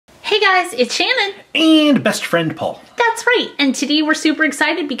Hey guys, it's Shannon. And best friend Paul. That's right. And today we're super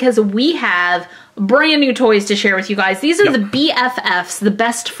excited because we have brand new toys to share with you guys. These are the BFFs, the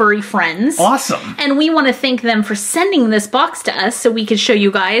best furry friends. Awesome. And we want to thank them for sending this box to us so we could show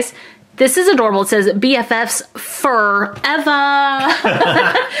you guys. This is adorable. It says BFFs forever.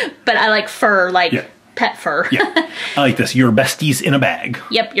 But I like fur, like pet fur. Yeah. I like this. Your besties in a bag.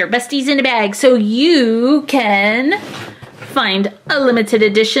 Yep, your besties in a bag. So you can find a limited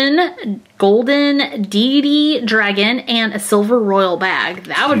edition golden deity dragon and a silver royal bag.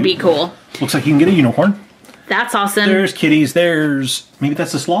 That would be cool. Looks like you can get a unicorn. That's awesome. There's kitties. There's, maybe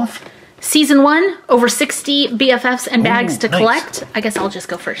that's a sloth? Season 1, over 60 BFFs and bags to collect. I guess I'll just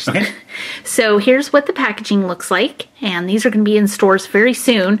go first. Okay. So here's what the packaging looks like. And these are going to be in stores very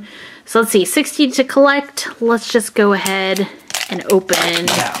soon. So let's see, 60 to collect. Let's just go ahead and open.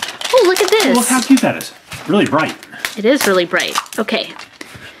 Yeah. Oh, look at this. Oh, look how cute that is. Really bright. It is really bright. Okay.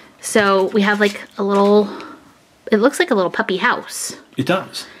 So we have like a little, it looks like a little puppy house. It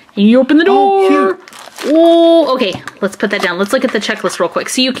does. And you open the door. Oh, cute. Oh, okay. Let's put that down. Let's look at the checklist real quick.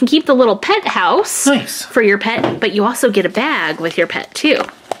 So you can keep the little pet house for your pet, but you also get a bag with your pet too.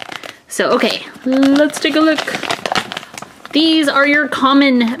 So, okay, let's take a look. These are your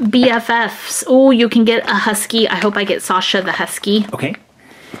common BFFs. Oh, you can get a husky. I hope I get Sasha the husky. Okay.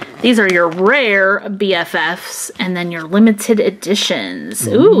 These are your rare BFFs and then your limited editions.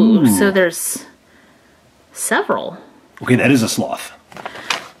 Ooh, so there's several. Okay, that is a sloth.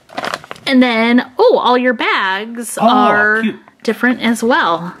 And then, oh, all your bags are cute. different as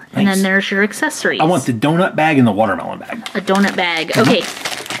well. Nice. And then there's your accessories. I want the donut bag and the watermelon bag. A donut bag. Okay,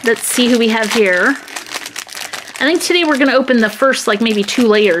 let's see who we have here. I think today we're going to open the first, like, maybe 2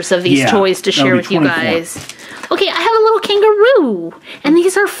 layers of these toys to share with you guys. Okay, I have a little kangaroo. And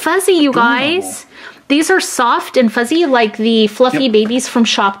these are fuzzy, you guys. These are soft and fuzzy like the fluffy babies from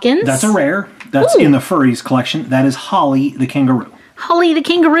Shopkins. That's a rare. That's in the furries collection. That is Holly the kangaroo. Holly the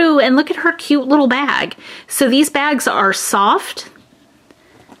kangaroo, and look at her cute little bag. So these bags are soft.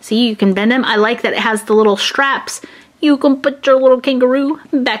 See, you can bend them. I like that it has the little straps. You can put your little kangaroo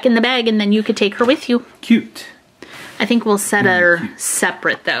back in the bag and then you could take her with you. Cute. I think we'll set her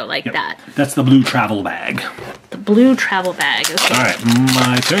separate though, like that. That's the blue travel bag. The blue travel bag, okay. All right,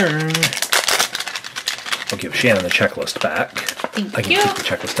 my turn. I'll give Shannon the checklist back. Thank I can you. keep the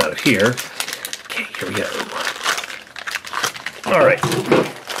checklist out of here. Okay, here we go. All right.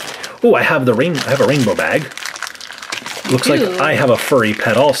 Oh, I have a rainbow bag. Looks like I have a furry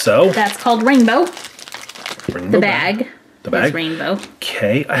pet also. That's called Rainbow. Rainbow The bag. The bag. Is Rainbow.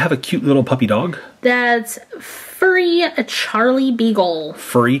 Okay, I have a cute little puppy dog. That's Furry Charlie Beagle.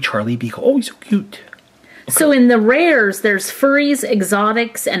 Furry Charlie Beagle. Oh, he's so cute. Okay. So in the rares, there's furries,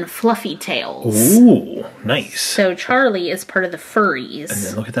 exotics, and fluffy tails. Ooh, nice. So Charlie is part of the furries. And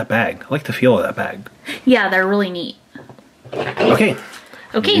then look at that bag. I like the feel of that bag. Yeah, they're really neat. Okay.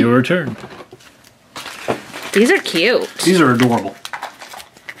 Okay. Your turn. These are cute. These are adorable.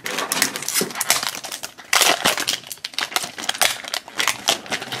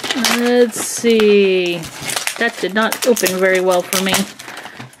 Let's see. That did not open very well for me.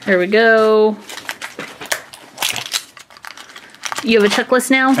 There we go. You have a checklist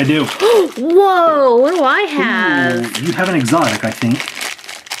now? I do. Whoa, what do I have? Ooh, you have an exotic, I think.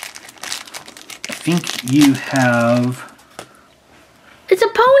 I think you have... It's a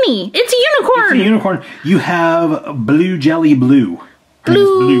pony. It's a unicorn. It's a unicorn. You have Blue Jelly Blue.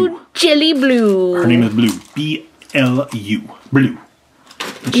 Blue Jelly Blue. Her name is Blue. B-L-U. Blue.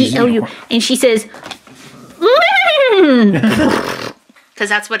 B-L-U. And she says, because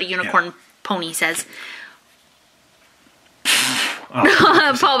that's what a unicorn pony says.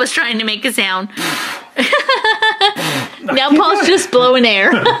 Oh. Paul was trying to make a sound. Now Paul's just blowing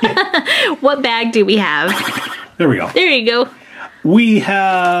air. What bag do we have? There we go. There you go. We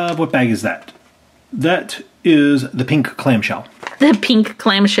have... What bag is that? That is the pink clamshell. The pink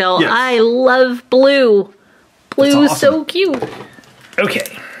clamshell. Yes. I love blue. Blue is so cute. Okay.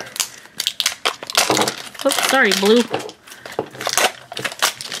 Oops, sorry, blue.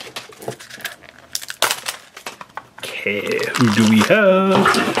 Okay, who do we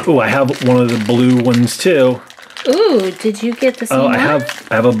have? Oh, I have one of the blue ones too. Ooh, did you get the same one? I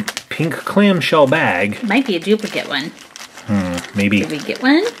have a pink clamshell bag. Might be a duplicate one. Maybe. Did we get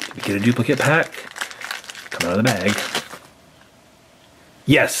one? We get a duplicate pack. Come out of the bag.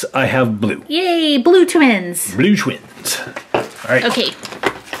 Yes, I have blue. Yay, blue twins. Blue twins. All right. Okay.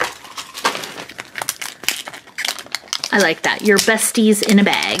 I like that. Your besties in a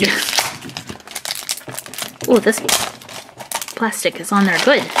bag. Yes. Oh, this plastic is on there.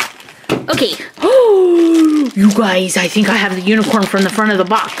 Good. Okay. Oh, You guys, I think I have the unicorn from the front of the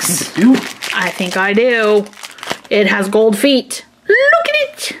box. You? I think I do. It has gold feet. Look at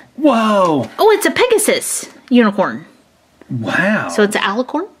it. Whoa. Oh, it's a Pegasus unicorn. Wow. So it's an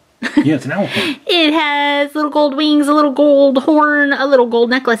alicorn? Yeah, it's an alicorn. It has little gold wings, a little gold horn, a little gold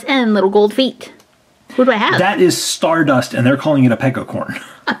necklace, and little gold feet. Who do I have? That is Stardust, and they're calling it a pegacorn.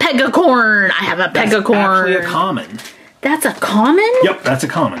 A pegacorn. I have a pegacorn. That's actually a common. That's a common? Yep, that's a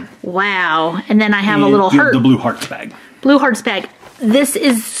common. Wow. And then I have a little heart. The blue hearts bag. Blue hearts bag. This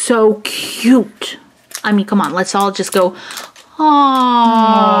is so cute. I mean, come on. Let's all just go,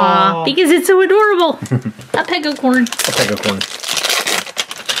 aww. Because it's so adorable. A pegacorn. A pegacorn.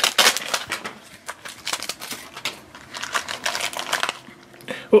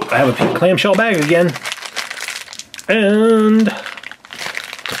 Oh, I have a pink clamshell bag again. And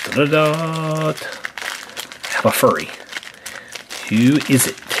I have a furry. Who is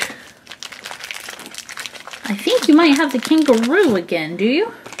it? I think you might have the kangaroo again, do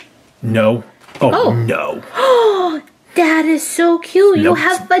you? No. Oh. No. Oh, that is so cute. Nope. You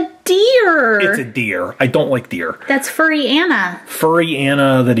have a deer. It's a deer. I don't like deer. That's Furry Anna. Furry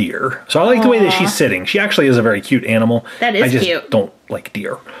Anna the deer. So I like the way that she's sitting. She actually is a very cute animal. That is cute. I just don't like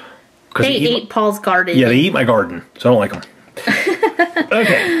deer. They ate Paul's garden. Yeah, they eat my garden, so I don't like them.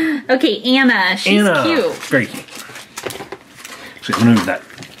 Okay. Okay, Anna. She's cute. Very cute. So I'm going to move that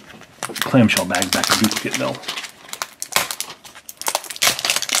clamshell bag back in duplicate though.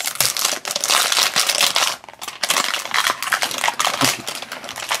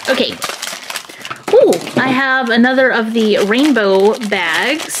 Okay. Ooh, I have another of the rainbow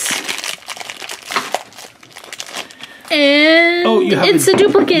bags. And it's a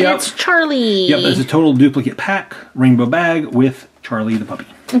duplicate. Yep. It's Charlie. Yep, it's a total duplicate pack. Rainbow bag with Charlie the puppy.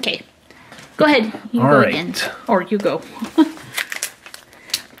 Okay. Go ahead. You go again. Or you go.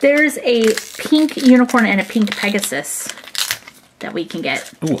 There's a pink unicorn and a pink Pegasus that we can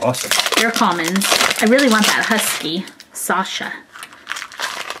get. Ooh, awesome. They're commons. I really want that husky. Sasha.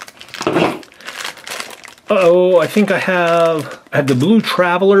 Uh-oh, I think I have the blue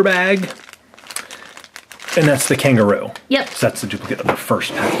traveler bag. And that's the kangaroo. Yep. So that's the duplicate of the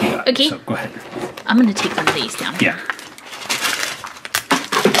first pack you got. Okay. So go ahead. I'm going to take one of these down. Yeah.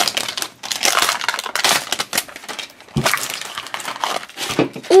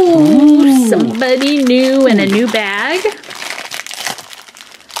 Ooh, somebody new and a new bag.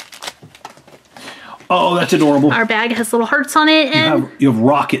 Oh, that's adorable. Our bag has little hearts on it. And you have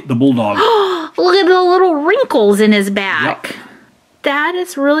Rocket, the bulldog. Look at the little wrinkles in his back. Yep. That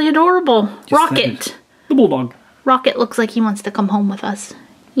is really adorable. Yes, Rocket. The bulldog. Rocket looks like he wants to come home with us.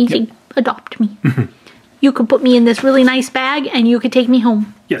 He could adopt me. You could put me in this really nice bag and you could take me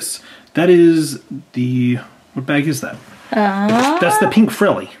home. Yes. That is the... What bag is that? That's the pink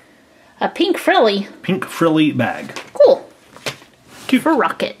frilly. A pink frilly? Pink frilly bag. Cool. Cute. For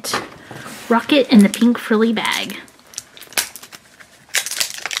Rocket. Rocket in the pink frilly bag.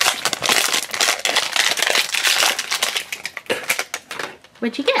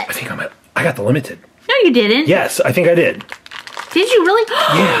 What'd you get? I think I got the limited. No, you didn't. Yes, I think I did. Did you really?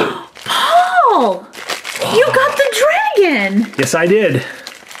 Yeah. Paul! You got the dragon! Yes, I did.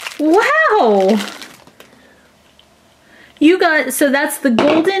 Wow! You got, so that's the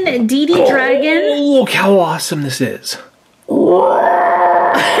golden DD dragon. Look how awesome this is.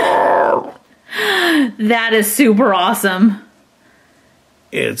 That is super awesome.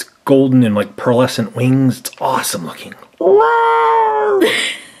 It's golden and like pearlescent wings. It's awesome looking.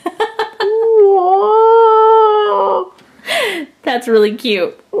 That's really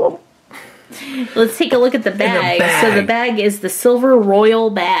cute. Let's take a look at the bag. So the bag is the silver royal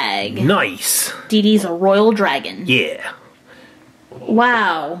bag. Nice. Dee Dee's a royal dragon. Yeah.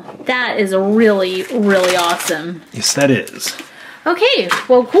 Wow. That is really, really awesome. Yes, that is. Okay.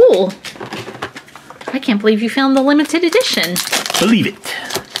 Well, cool. I can't believe you found the limited edition. Believe it.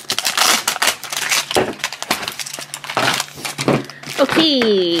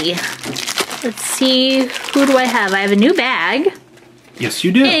 Okay. Let's see. Who do I have? I have a new bag. Yes,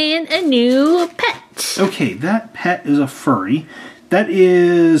 you do. And a new pet. Okay, that pet is a furry. That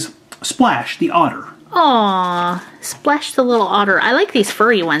is Splash, the otter. Aw, Splash the little otter. I like these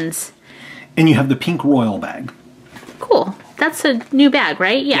furry ones. And you have the pink royal bag. Cool. That's a new bag,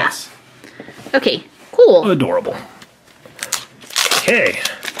 right? Yeah. Yes. Okay, cool. Adorable. Okay.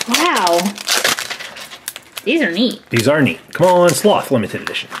 Wow. These are neat. These are neat. Come on, Sloth limited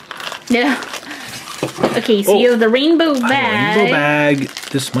edition. Yeah. Okay, so you have the rainbow bag. Rainbow bag.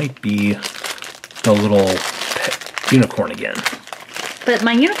 This might be the little pet unicorn again. But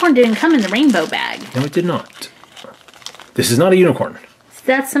my unicorn didn't come in the rainbow bag. No, it did not. This is not a unicorn.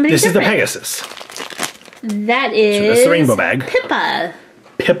 That's somebody different. This is the Pegasus. That is... So that's the rainbow bag. Pippa.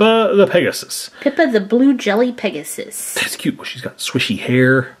 Pippa the Pegasus. Pippa the blue jelly Pegasus. That's cute. Well, she's got swishy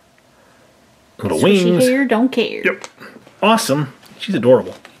hair. Little swishy wings. Hair, don't care. Yep. Awesome. She's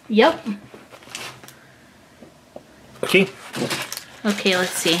adorable. Yep. Okay. Okay,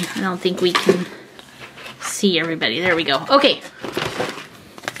 let's see. I don't think we can see everybody. There we go. Okay.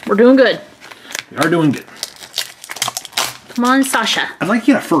 We're doing good. We are doing good. Come on, Sasha. I'd like to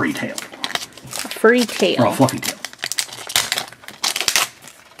get a furry tail. A furry tail. Or a fluffy tail.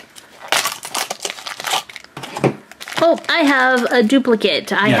 Oh, I have a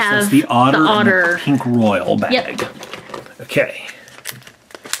duplicate. I have that's the otter, the otter. And the pink royal bag. Yep. Okay.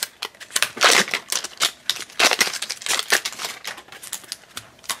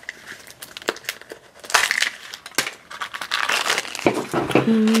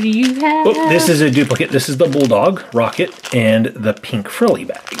 Who do you have? Oh, this is a duplicate. This is the bulldog, Rocket, and the pink frilly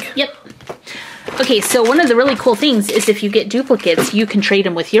bag. Yep. Okay, so one of the really cool things is if you get duplicates, you can trade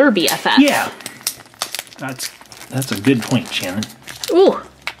them with your BFF. Yeah. That's a good point, Shannon. Ooh,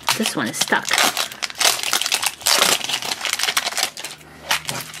 this one is stuck.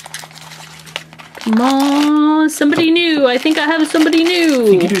 Come on, somebody new. I think I have somebody new. I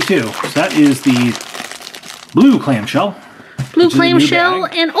think you do too. So that is the blue clamshell. Blue clamshell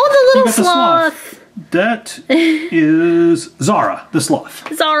and oh, the little sloth. That is Zara, the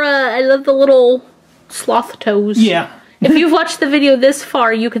sloth. Zara, I love the little sloth toes. Yeah. If you've watched the video this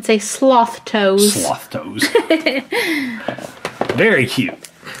far, you could say sloth toes. Sloth toes. Very cute.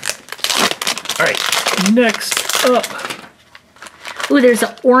 All right, next up. Ooh, there's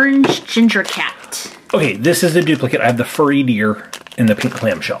an orange ginger cat. Okay, this is the duplicate. I have the furry deer in the pink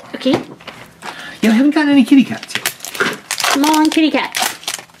clamshell. Okay. Yeah, I haven't gotten any kitty cats yet. Come on, kitty cat.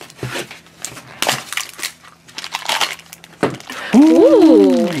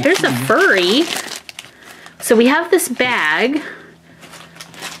 Ooh, here's a furry. So we have this bag.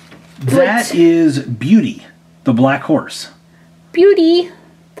 That is Beauty, the black horse. Beauty,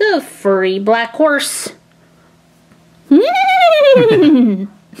 the furry black horse.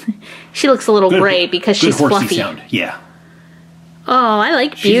 She looks a little gray because she's fluffy. Sound. Yeah. Oh, I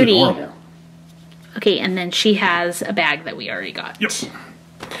like Beauty. She's adorable. Okay, and then she has a bag that we already got. Yep.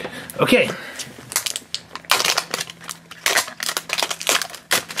 Okay.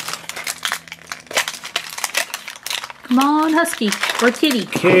 Come on, Husky or Kitty.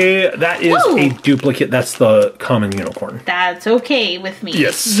 Okay, that is a duplicate. That's the common unicorn. That's okay with me.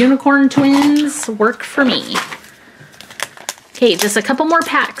 Yes. Unicorn twins work for me. Okay, just a couple more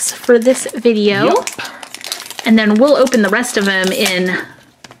packs for this video. Yep. And then we'll open the rest of them in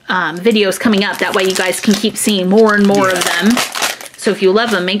videos coming up. That way you guys can keep seeing more and more of them. So if you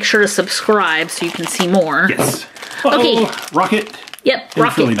love them, make sure to subscribe so you can see more. Yes. Okay. Rocket. Yep, and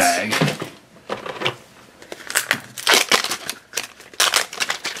Rocket. Frilly bag.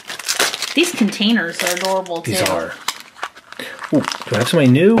 These containers are adorable too. These are. Ooh, do I have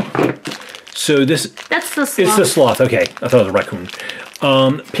somebody new? So this. That's the sloth. It's the sloth. Okay, I thought it was a raccoon.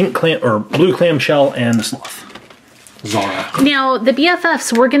 Pink clam or blue clamshell and the sloth. Zara. Now the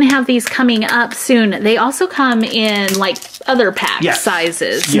BFFs, we're gonna have these coming up soon. They also come in like other pack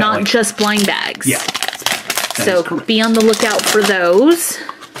sizes, not like, just blind bags. Yeah. So be on the lookout for those.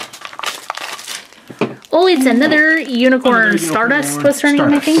 Oh, it's another unicorn Stardust was her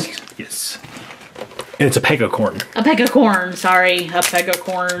name, I think. Yes. And it's a pegacorn. A pegacorn, sorry. A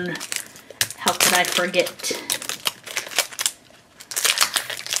pegacorn. How could I forget?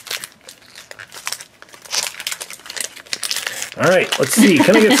 All right, let's see.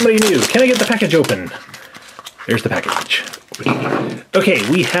 Can I get somebody new? Can I get the package open? There's the package. Okay,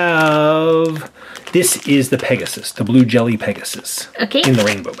 we have... This is the Pegasus, the blue jelly Pegasus. Okay. In the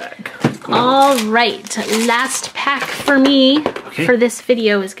rainbow bag. All right, last pack for me for this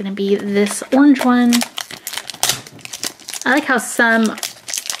video is going to be this orange one. I like how some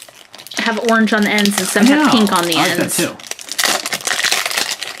have orange on the ends and some have pink on the ends. I like that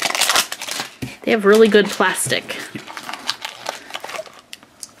too. They have really good plastic.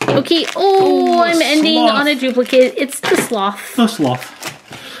 Okay, I'm ending on a duplicate. It's the sloth. The sloth.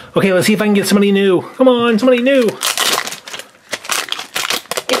 Okay, let's see if I can get somebody new. Come on, somebody new.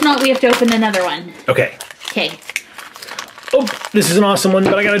 If not, we have to open another one. Okay. Okay. Oh, this is an awesome one,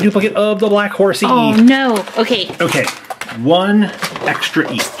 but I got a duplicate of the black horsey. Oh, no. Okay. Okay, one extra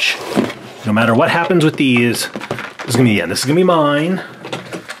each. No matter what happens with these, this is going to be the end. This is going to be mine.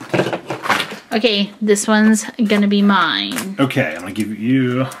 Okay, this one's going to be mine. Okay, I'm going to give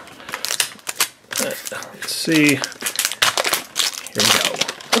you... Let's see. Here we go.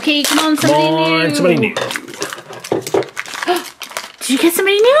 Okay, come on, somebody new. Somebody new. Did you get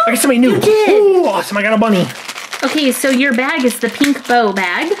somebody new? I got somebody new. You did. Ooh, awesome. I got a bunny. Okay, so your bag is the pink bow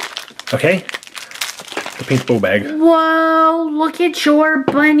bag. Okay. The pink bow bag. Whoa, look at your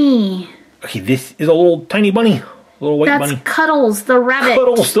bunny. Okay, this is a little tiny bunny. A little white bunny. That's Cuddles, the rabbit.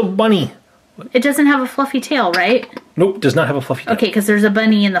 Cuddles, the bunny. It doesn't have a fluffy tail, right? Nope, does not have a fluffy tail. Okay, because there's a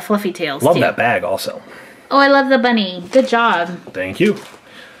bunny in the fluffy tails, Love too. that bag also. Oh, I love the bunny. Good job. Thank you.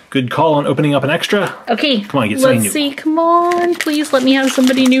 Good call on opening up an extra. Okay, come on, get somebody new. Let's see. Come on, please let me have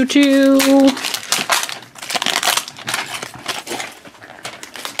somebody new too.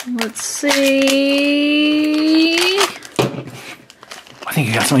 Let's see. I think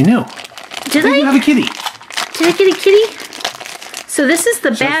you got something new. Did I? You have a kitty. Did I get a kitty? So this is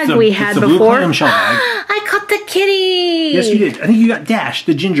the bag we had before. Blue clamshell bag. I caught the kitty. Yes, you did. I think you got Dash,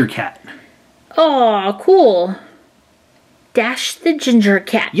 the ginger cat. Oh, cool. Dash the ginger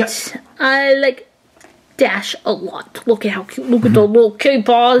cat. Yep. I like Dash a lot. Look at how cute. Look at the little kitty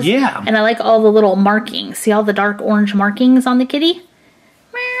paws. Yeah. And I like all the little markings. See all the dark orange markings on the kitty?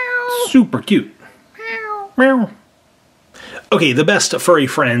 Meow. Super cute. Meow. Meow. Okay, the best furry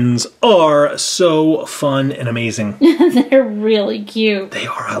friends are so fun and amazing. They're really cute. They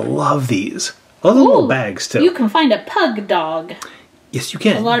are. I love these. I love the little bags, too. You can find a pug dog. Yes, you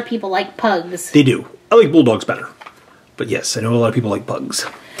can. A lot of people like pugs. They do. I like bulldogs better. But yes, I know a lot of people like pugs.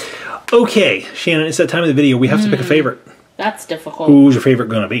 Okay, Shannon, it's that time of the video. We have to pick a favorite. That's difficult. Who's your favorite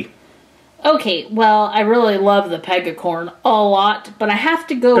going to be? Okay, well, I really love the Pegacorn a lot, but I have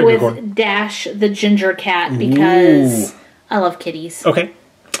to go with Dash the ginger cat because I love kitties. Okay.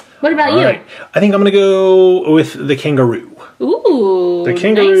 What about you? Right. I think I'm going to go with the kangaroo. Ooh, the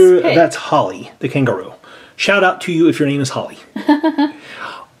kangaroo, nice that's Holly, the kangaroo. Shout out to you if your name is Holly.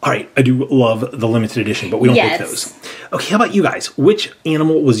 All right, I do love the limited edition, but we don't pick those. Okay, how about you guys? Which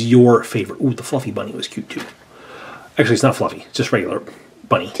animal was your favorite? Ooh, the fluffy bunny was cute too. Actually, it's not fluffy, it's just regular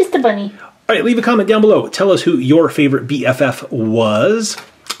bunny. Just a bunny. All right, leave a comment down below. Tell us who your favorite BFF was.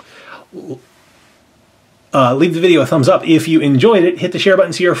 Leave the video a thumbs up if you enjoyed it. Hit the share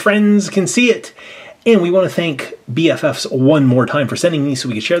button so your friends can see it. And we want to thank BFFs one more time for sending these so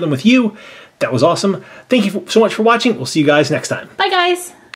we can share them with you. That was awesome. Thank you so much for watching. We'll see you guys next time. Bye, guys.